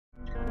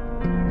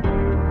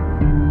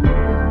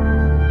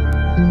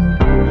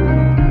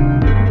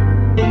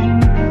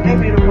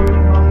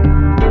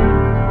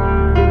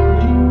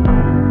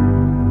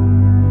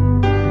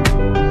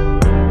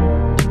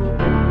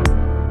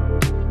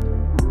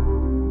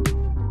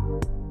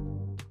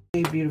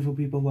Hey beautiful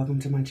people,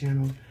 welcome to my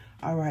channel.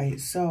 All right,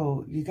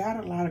 so you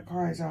got a lot of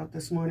cards out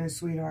this morning,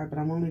 sweetheart, but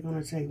I'm only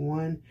going to take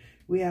one.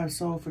 We have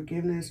soul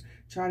forgiveness.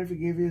 Try to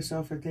forgive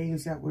yourself for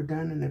things that were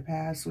done in the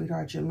past,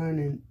 sweetheart. You're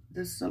learning.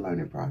 This is a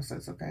learning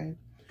process, okay?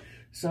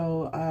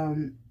 So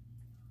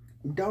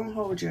don't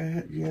hold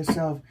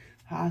yourself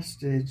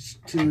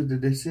hostage to the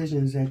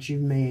decisions that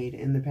you've made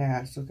in the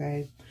past,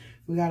 okay?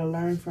 We got to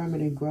learn from it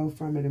and grow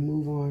from it and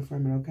move on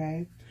from it,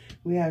 okay?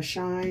 We have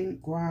shine,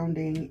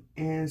 grounding,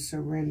 and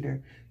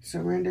surrender.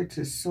 Surrender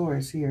to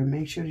source here.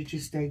 Make sure that you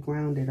stay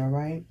grounded, all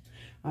right?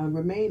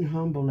 Remain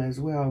humble as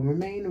well.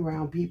 Remain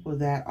around people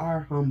that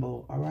are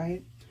humble, all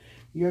right?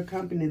 Your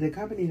company, the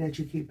company that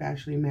you keep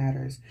actually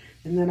matters.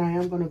 And then I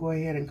am going to go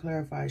ahead and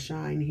clarify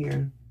shine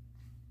here.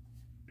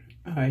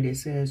 All right, it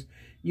says,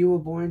 you were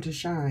born to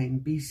shine.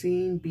 Be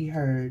seen, be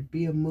heard,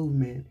 be a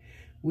movement.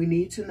 We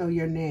need to know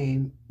your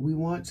name. We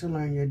want to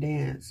learn your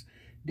dance.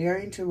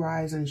 Daring to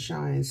rise and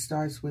shine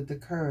starts with the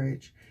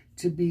courage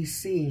to be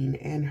seen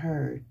and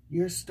heard.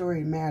 Your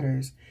story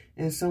matters,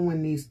 and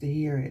someone needs to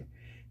hear it.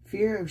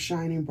 Fear of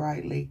shining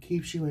brightly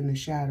keeps you in the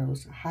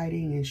shadows,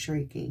 hiding and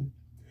shrinking.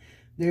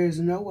 There is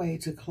no way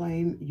to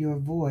claim your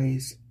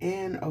voice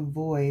and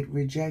avoid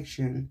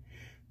rejection,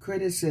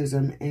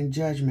 criticism, and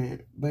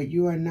judgment, but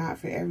you are not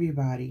for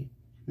everybody.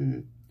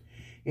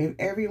 If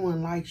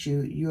everyone likes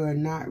you, you are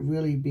not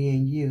really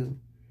being you.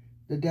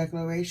 The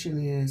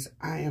declaration is,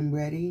 I am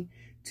ready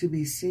to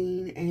be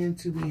seen and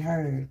to be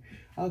heard.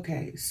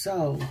 Okay,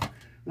 so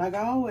like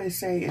I always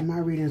say in my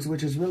readings,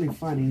 which is really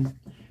funny,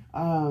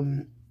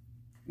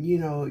 you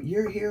know,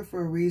 you're here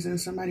for a reason.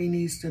 Somebody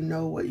needs to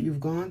know what you've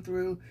gone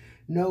through,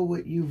 know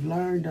what you've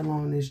learned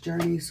along this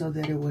journey so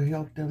that it will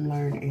help them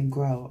learn and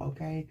grow,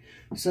 okay?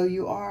 So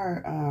you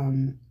are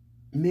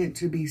meant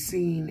to be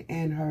seen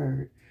and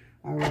heard,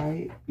 all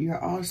right?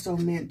 You're also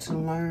meant to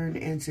learn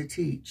and to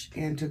teach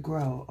and to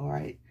grow, all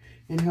right?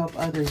 And help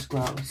others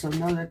grow. So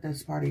know that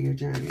that's part of your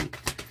journey.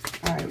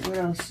 All right, what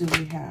else do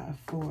we have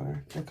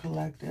for the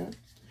collective?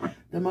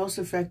 The most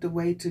effective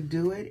way to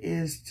do it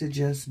is to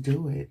just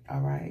do it, all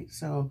right?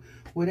 So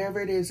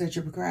whatever it is that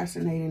you're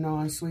procrastinating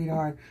on,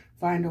 sweetheart,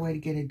 find a way to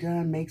get it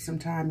done. Make some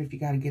time if you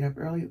got to get up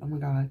early. Oh, my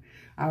God.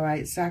 All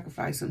right,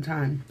 sacrifice some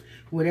time.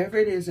 Whatever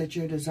it is that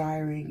you're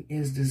desiring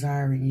is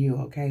desiring you,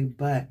 okay?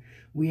 But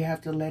we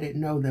have to let it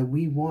know that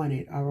we want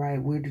it, all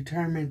right? We're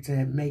determined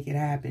to make it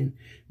happen.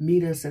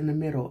 Meet us in the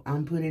middle.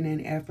 I'm putting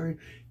in effort.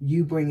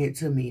 You bring it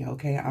to me,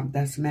 okay?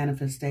 That's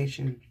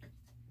manifestation.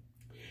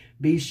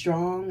 Be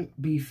strong,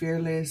 be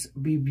fearless,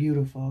 be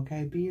beautiful,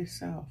 okay? Be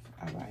yourself,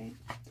 all right?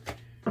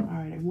 All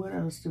right, and what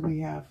else do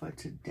we have for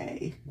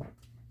today?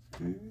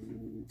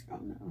 Oh,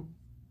 no.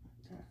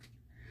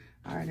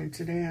 All right, and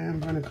today I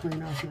am going to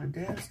clean off my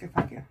desk if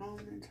I get home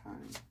in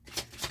time.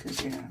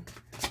 Because, yeah,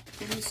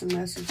 give me some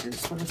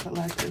messages for the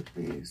collective,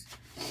 please.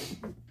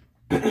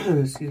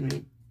 Excuse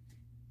me.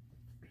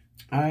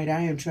 All right,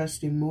 I am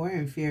trusting more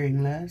and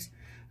fearing less.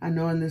 I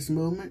know in this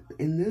moment,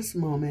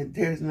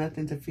 there's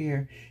nothing to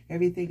fear.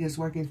 Everything is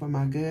working for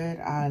my good.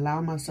 I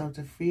allow myself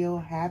to feel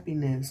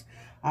happiness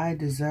I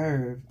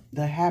deserve,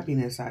 the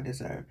happiness I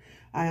deserve.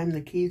 I am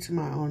the key to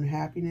my own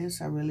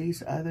happiness. I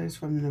release others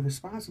from the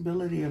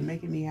responsibility of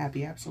making me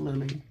happy.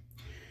 Absolutely.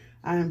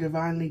 I am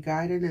divinely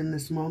guided in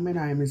this moment.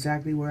 I am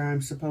exactly where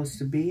I'm supposed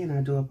to be, and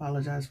I do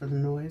apologize for the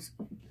noise.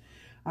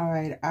 All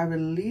right, I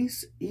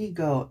release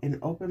ego and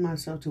open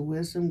myself to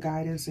wisdom,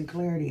 guidance, and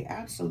clarity.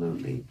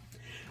 Absolutely.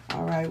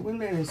 All right, we're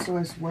letting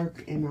source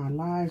work in our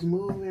lives,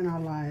 move in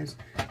our lives,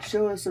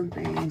 show us some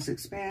things,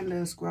 expand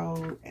us,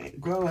 grow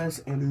us,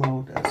 and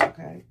mold us,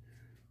 okay?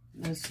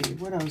 Let's see,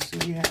 what else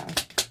do we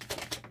have?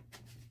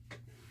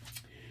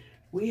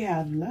 We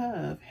have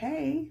love.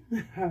 Hey,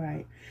 all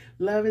right.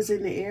 Love is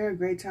in the air, a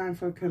great time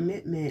for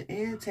commitment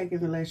and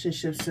taking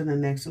relationships to the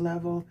next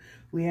level.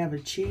 We have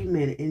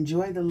achievement.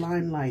 Enjoy the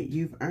limelight.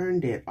 You've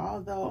earned it.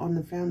 Although on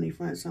the family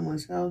front,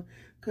 someone's health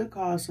could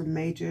cause some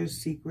major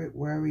secret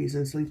worries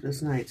and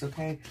sleepless nights,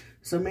 okay?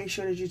 So make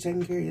sure that you're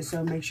taking care of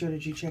yourself. Make sure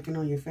that you're checking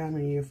on your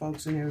family and your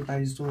folks and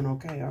everybody's doing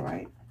okay, all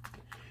right?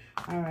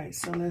 All right,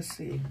 so let's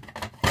see.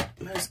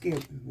 Let's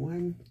get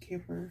one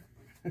Kipper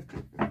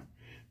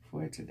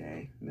for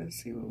today. Let's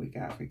see what we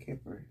got for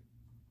Kipper.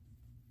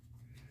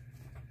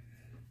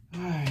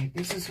 All right,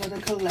 this is for the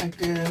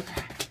collective.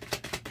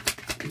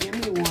 Give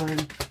me one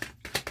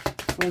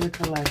for the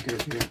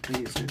collective here,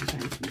 please, and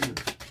thank you.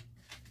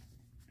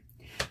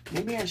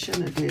 Maybe I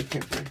shouldn't have did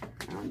Kipper.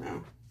 I don't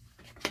know.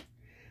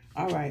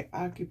 All right,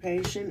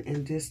 occupation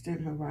and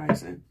distant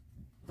horizon.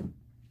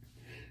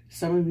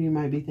 Some of you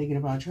might be thinking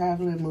about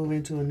traveling,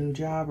 moving to a new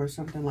job or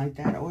something like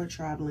that, or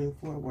traveling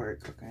for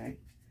work, okay?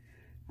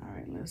 All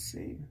right, let's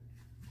see.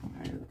 All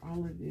right,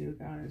 all of you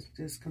guys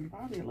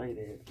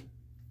discombobulated.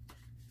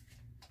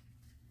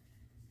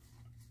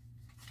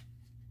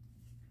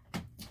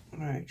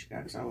 All right, you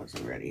guys, I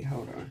wasn't ready.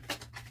 Hold on.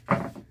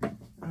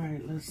 All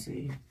right, let's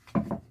see.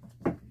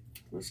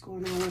 What's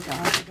going on with the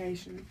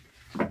occupation?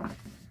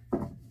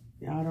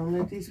 Y'all don't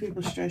let these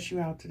people stress you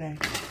out today.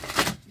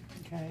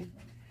 Okay?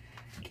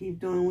 Keep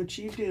doing what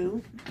you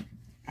do.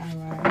 All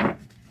right.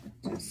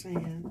 Just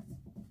saying.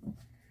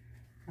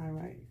 All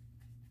right.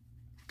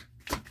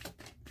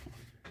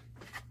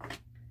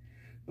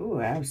 Oh,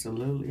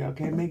 absolutely.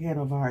 Okay, make head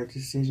over heart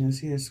decisions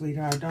here,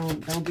 sweetheart.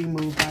 Don't be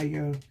moved by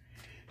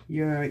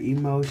your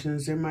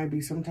emotions. There might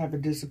be some type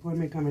of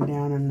disappointment coming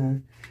down on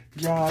the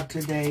job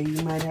today.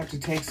 You might have to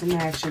take some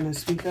action and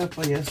speak up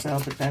for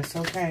yourself, but that's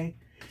okay.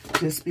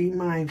 Just be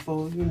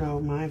mindful, you know,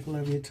 mindful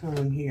of your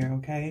tongue here,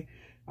 okay?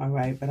 All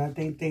right, but I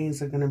think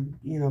things are going to,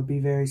 you know, be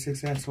very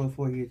successful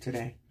for you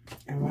today.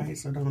 All right,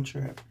 so don't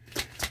trip.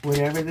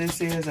 Whatever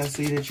this is, I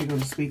see that you're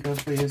going to speak up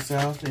for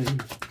yourself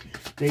and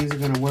things are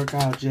going to work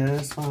out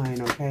just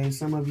fine, okay?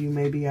 Some of you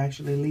may be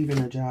actually leaving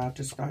a job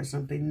to start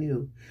something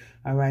new,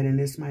 all right? And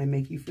this might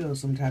make you feel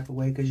some type of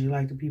way because you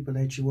like the people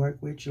that you work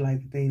with, you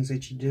like the things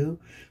that you do,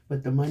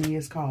 but the money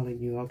is calling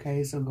you,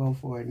 okay? So go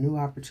for it. New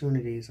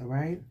opportunities, all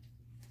right?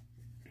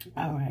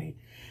 All right.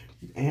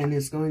 And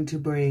it's going to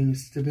bring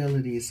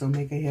stability, so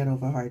make a head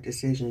over heart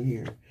decision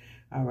here,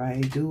 all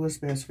right? Do what's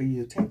best for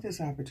you. Take this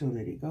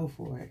opportunity. Go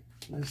for it.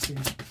 Let's see.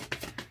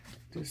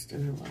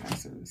 Distant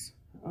horizons.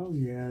 Oh,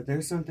 yeah.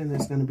 There's something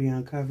that's going to be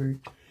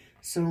uncovered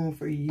soon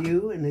for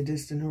you in the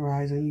distant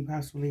horizon. You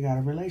possibly got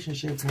a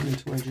relationship coming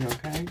towards you,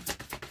 okay?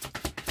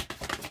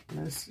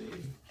 Let's see.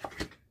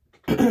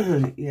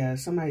 Yeah,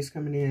 somebody's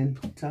coming in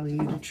telling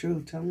you the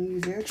truth, telling you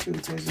their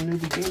truth. There's a new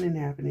beginning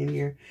happening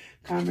here.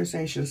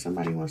 Conversation.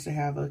 Somebody wants to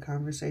have a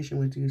conversation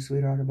with you,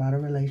 sweetheart, about a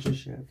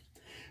relationship.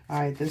 All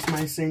right, this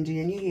might send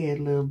you in your head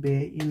a little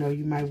bit. You know,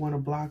 you might want to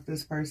block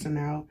this person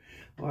out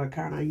or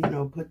kind of, you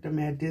know, put them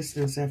at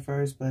distance at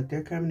first, but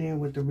they're coming in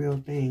with the real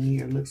thing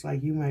here. Looks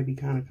like you might be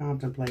kind of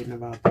contemplating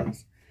about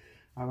this.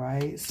 All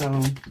right,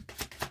 so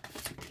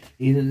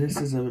either this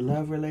is a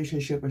love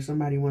relationship or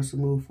somebody wants to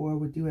move forward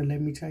with you. And let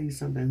me tell you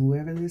something,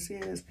 whoever this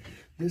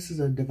is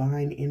a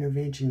divine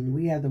intervention.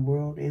 We have the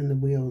world and the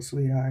will,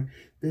 sweetheart.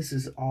 This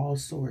is all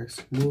source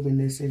moving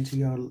this into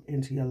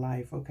your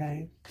life,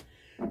 okay?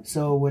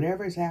 So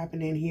whatever is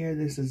happening here,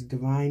 this is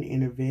divine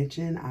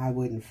intervention. I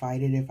wouldn't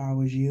fight it if I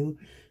was you.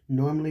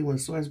 Normally when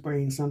source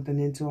brings something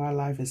into our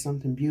life, it's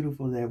something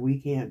beautiful that we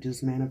can't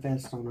just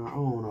manifest on our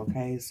own,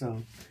 okay?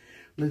 So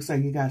looks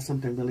like you got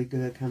something really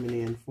good coming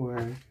in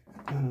for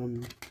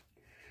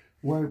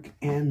work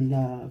and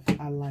love.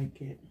 I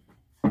like it.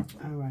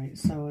 All right,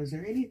 so is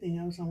there anything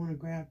else I want to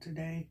grab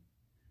today?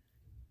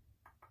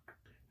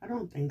 I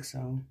don't think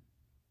so.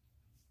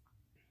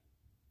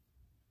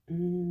 I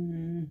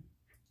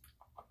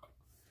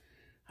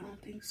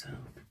don't think so.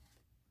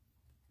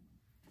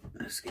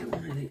 Let's get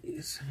one of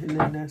these, and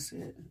then that's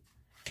it.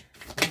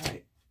 All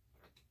right.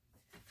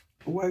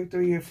 Work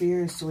through your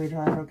fears,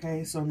 sweetheart,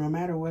 okay? So no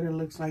matter what it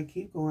looks like,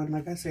 keep going.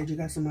 Like I said, you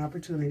got some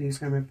opportunities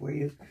coming for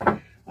you.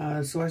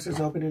 Source is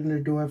opening the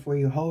door for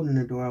you, holding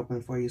the door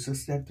open for you. So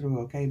step through,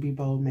 okay? Be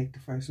bold, make the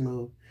first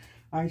move.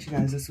 All right, you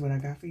guys, this is what I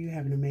got for you.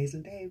 Have an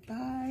amazing day.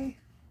 Bye.